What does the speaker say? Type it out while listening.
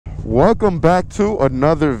welcome back to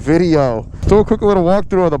another video. Do a quick little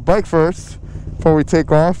walkthrough of the bike first before we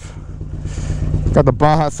take off. Got the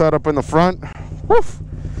Baja set up in the front. Woof,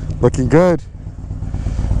 looking good.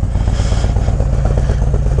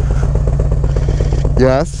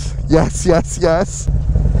 Yes, yes, yes, yes.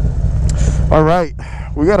 All right,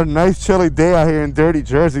 we got a nice chilly day out here in dirty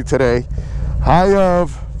Jersey today. High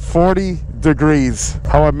of 40 degrees.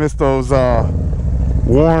 How I miss those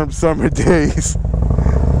warm summer days.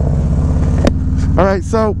 All right,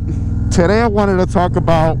 so today I wanted to talk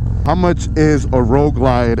about how much is a Road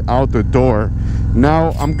Glide out the door. Now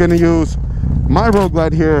I'm gonna use my Road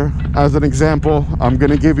Glide here as an example. I'm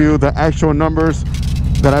gonna give you the actual numbers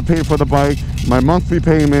that I paid for the bike, my monthly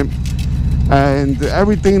payment, and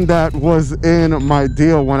everything that was in my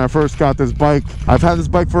deal when I first got this bike. I've had this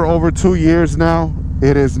bike for over 2 years now.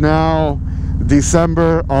 It is now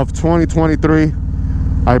December of 2023.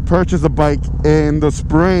 I purchased the bike in the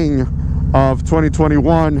spring of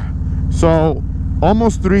 2021, so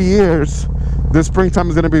almost 3 years. This springtime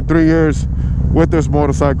is going to be 3 years with this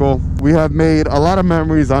motorcycle. We have made a lot of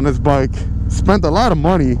memories on this bike, spent a lot of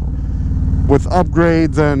money with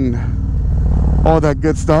upgrades and all that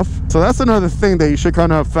good stuff. So that's another thing that you should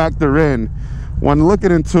kind of factor in when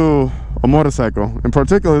looking into a motorcycle, in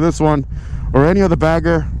particular this one or any other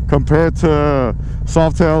bagger compared to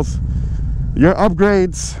Softails. Your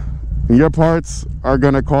upgrades, your parts are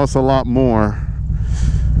going to cost a lot more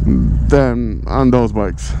than on those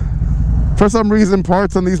bikes. For some reason,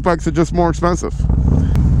 parts on these bikes are just more expensive.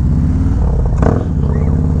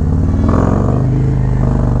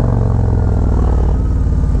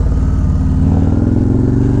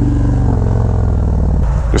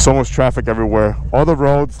 There's so much traffic everywhere. All the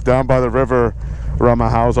roads down by the river around my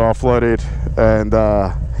house are all flooded, and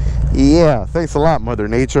yeah, thanks a lot, Mother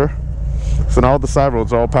Nature. So now all the side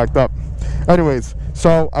roads are all packed up. Anyways,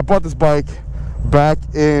 so I bought this bike back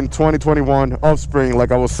in 2021 of spring,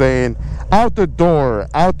 like I was saying. Out the door,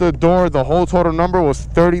 the whole total number was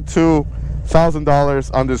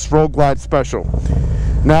 $32,000 on this Road Glide special.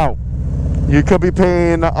 Now, you could be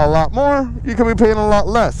paying a lot more, you could be paying a lot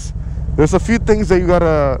less. There's a few things that you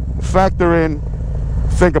gotta factor in,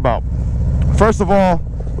 think about. First of all,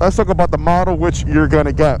 let's talk about the model which you're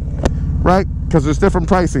gonna get, right? Because there's different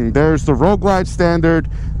pricing. There's the Road Glide Standard,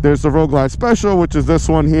 there's the Road Glide Special, which is this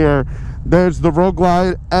one here. There's the Road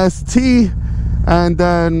Glide ST, and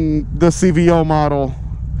then the CVO model,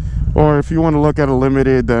 or if you want to look at a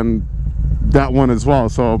limited, then that one as well.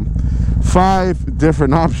 So 5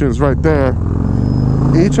 different options right there.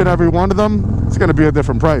 Each and every one of them, it's going to be a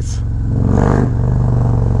different price.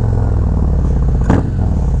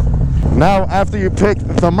 Now, after you pick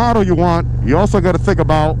the model you want, you also got to think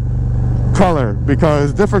about color,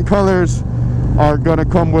 because different colors are going to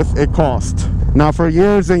come with a cost. Now, for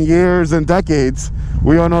years and years and decades,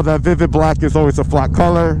 we all know that vivid black is always a flat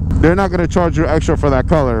color. They're not going to charge you extra for that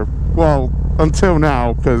color. Well, until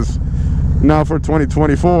now, because now for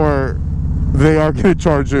 2024, they are going to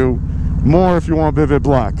charge you more if you want vivid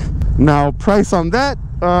black. Now, price on that,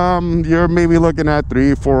 you're maybe looking at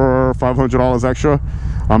 $300, $400, $500 extra.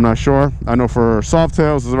 I'm not sure. I know for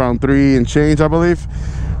Softails it's around 3 and change, I believe.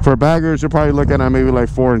 For baggers, you're probably looking at maybe like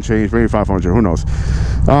 4 and change, maybe 500, who knows.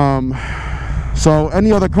 So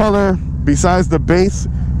any other color besides the base,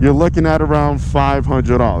 you're looking at around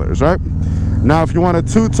 $500, right? Now, if you want a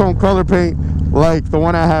two-tone color paint like the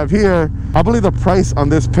one I have here, I believe the price on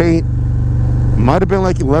this paint might have been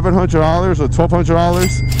like $1,100 or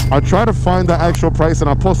 $1,200. I'll try to find the actual price and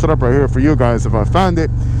I'll post it up right here for you guys if I find it.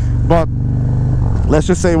 But let's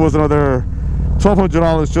just say it was another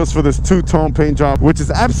 $1,200 just for this two-tone paint job, which is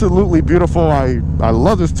absolutely beautiful. I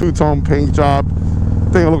love this two-tone paint job.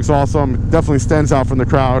 I think it looks awesome. It definitely stands out from the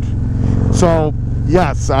crowd. So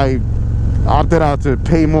yes, I opted out to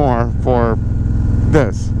pay more for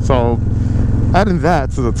this, so adding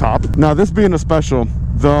that to the top. Now, this being a special,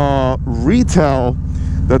 the retail,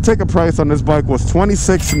 the ticket price on this bike was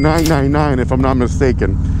 $26,999 if I'm not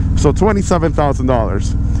mistaken, so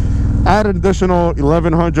 $27,000. Add an additional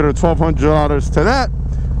 $1,100 or $1,200 to that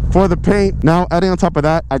for the paint. Now, adding on top of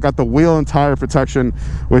that, I got the wheel and tire protection,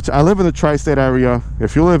 which I live in the tri-state area.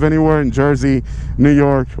 If you live anywhere in Jersey, New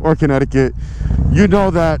York, or Connecticut, you know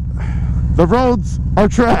that the roads are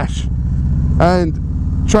trash. And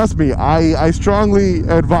trust me, I strongly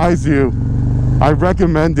advise you, I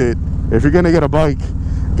recommend it. If you're gonna get a bike,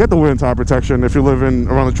 get the wheel and tire protection if you live in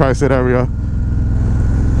around the tri-state area.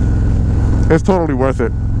 It's totally worth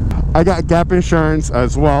it. I got gap insurance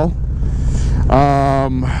as well.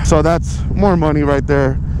 So that's more money right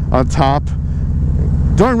there on top.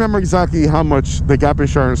 Don't remember exactly how much the gap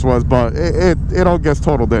insurance was, but it all gets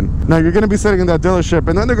totaled in. Now you're going to be sitting in that dealership,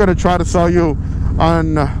 and then they're going to try to sell you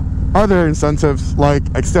on other incentives like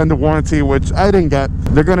extended warranty, which I didn't get.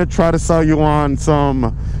 They're going to try to sell you on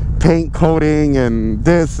some paint coating and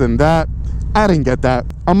this and that. I didn't get that,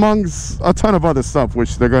 amongst a ton of other stuff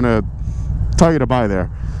which they're going to tell you to buy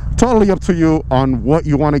there. Totally up to you on what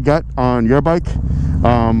you want to get on your bike.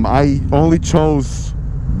 I only chose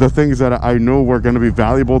the things that I knew were going to be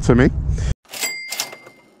valuable to me.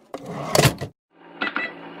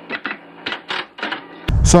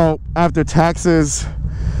 So after taxes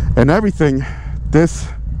and everything, this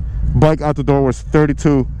bike out the door was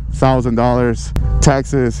 $32,000.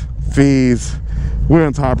 Taxes, fees, wheel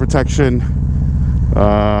and tire protection,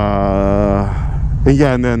 and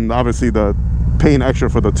yeah, and then obviously the paying extra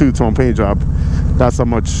for the two-tone paint job. That's how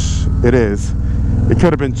much it is. It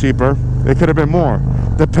could have been cheaper, it could have been more,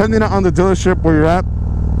 depending on the dealership where you're at.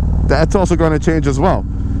 That's also going to change as well.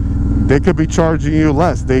 They could be charging you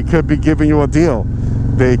less, they could be giving you a deal,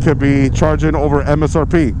 they could be charging over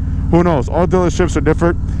MSRP. Who knows? All dealerships are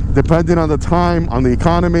different depending on the time, on the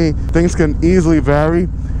economy. Things can easily vary.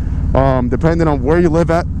 Depending on where you live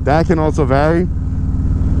at, that can also vary.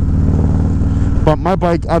 But my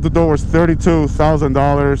bike out the door was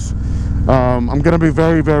 $32,000. I'm gonna be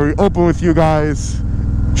very, very open with you guys,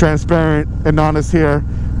 transparent and honest here.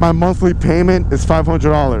 My monthly payment is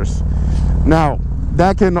 $500. Now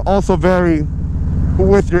that can also vary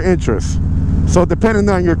with your interest. So depending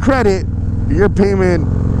on your credit, your payment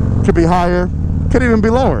could be higher, could even be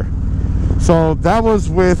lower. So that was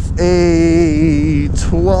with a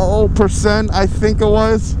 12%, I think it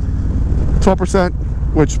was 12%,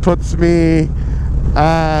 which puts me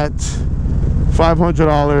at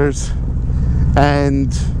 $500,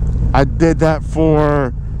 and I did that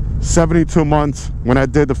for 72 months when I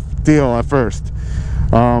did the deal at first,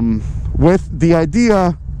 with the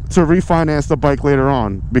idea to refinance the bike later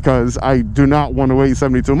on, because I do not want to wait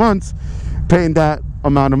 72 months paying that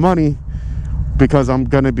amount of money, because I'm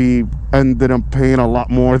gonna be ended up paying a lot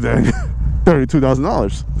more than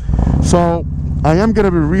 $32,000. So I am gonna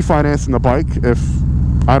be refinancing the bike if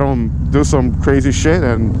I don't do some crazy shit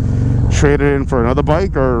and trade it in for another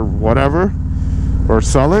bike or whatever, or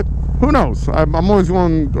sell it. Who knows? I'm always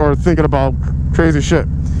going or thinking about crazy shit.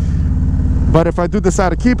 But if I do decide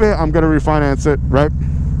to keep it, I'm gonna refinance it, right?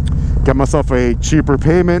 Get myself a cheaper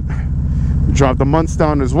payment, drop the months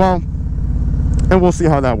down as well, and we'll see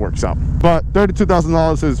how that works out. But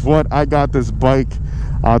 $32,000 is what I got this bike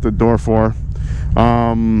out the door for.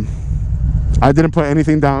 I didn't put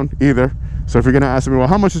anything down either. So if you're gonna ask me, well,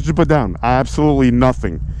 how much did you put down? Absolutely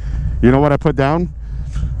nothing. You know what I put down?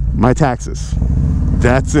 My taxes.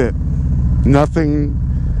 That's it. Nothing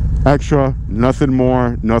extra, nothing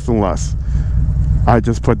more, nothing less. I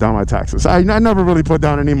just put down my taxes. I never really put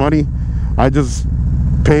down any money. I just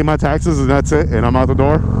pay my taxes and that's it, and I'm out the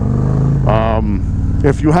door.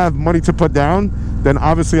 If you have money to put down, then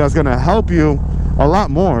obviously that's gonna help you a lot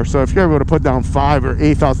more. So if you're able to put down $5,000 or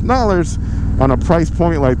 $8,000 on a price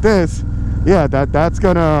point like this, yeah, that's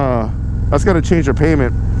gonna change your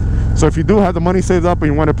payment. So if you do have the money saved up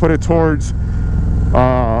and you want to put it towards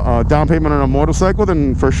a down payment on a motorcycle,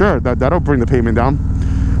 then for sure that'll bring the payment down.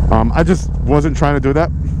 I just wasn't trying to do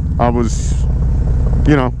that. I was,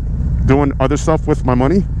 you know, doing other stuff with my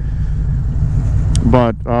money.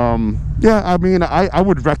 But yeah, I mean, I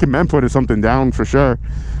would recommend putting something down for sure.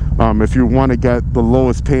 If you want to get the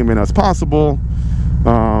lowest payment as possible,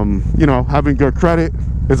 you know, having good credit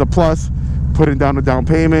is a plus. Putting down a down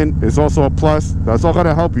payment is also a plus. That's all going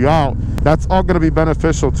to help you out. That's all going to be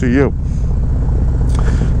beneficial to you.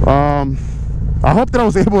 I hope that I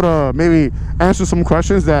was able to maybe answer some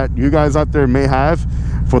questions that you guys out there may have.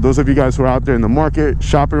 For those of you guys who are out there in the market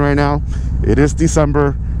shopping right now, it is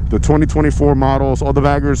December. The 2024 models, all the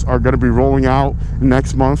baggers are going to be rolling out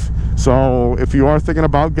next month. So if you are thinking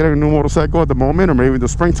about getting a new motorcycle at the moment, or maybe the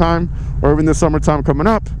springtime, or even the summertime coming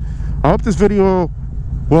up, I hope this video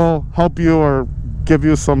will help you or give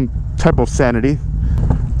you some type of sanity.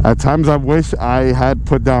 At times I wish I had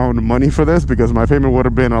put down money for this, because my payment would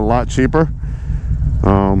have been a lot cheaper,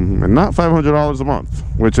 and not $500 a month,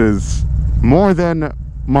 which is more than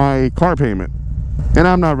my car payment. And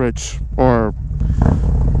I'm not rich or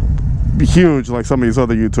huge like some of these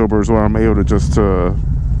other YouTubers where I'm able to just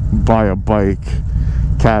buy a bike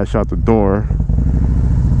cash out the door.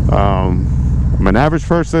 I'm an average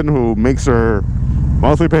person who makes her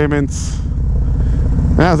monthly payments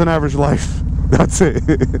and has an average life. That's it.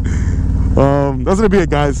 That's gonna be it,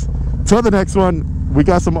 guys. Till the next one, we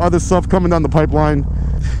got some other stuff coming down the pipeline.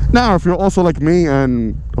 Now, if you're also like me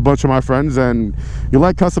and a bunch of my friends and you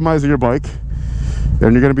like customizing your bike,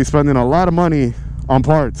 and you're going to be spending a lot of money on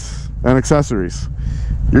parts and accessories,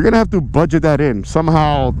 you're going to have to budget that in.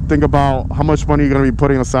 Somehow think about how much money you're going to be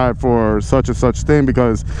putting aside for such and such thing,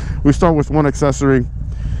 because we start with one accessory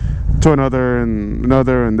to another and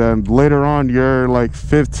another, and then later on you're like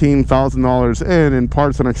 $15,000 in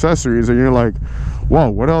parts and accessories, and you're like, whoa,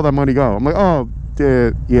 where did all that money go? I'm like, oh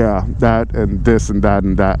yeah, that and this and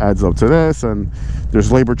that adds up to this, and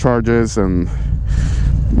there's labor charges and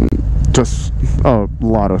just a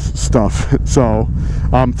lot of stuff. So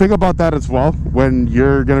think about that as well when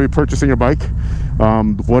you're going to be purchasing your bike.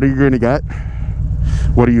 What are you going to get?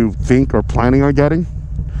 What do you think or planning on getting?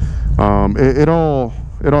 It all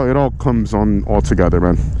comes on all together,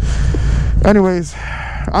 man. Anyways,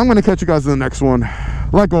 I'm gonna catch you guys in the next one.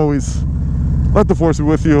 Like always, let the force be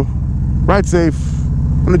with you. Ride safe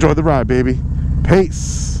and enjoy the ride, baby.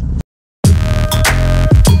 Peace.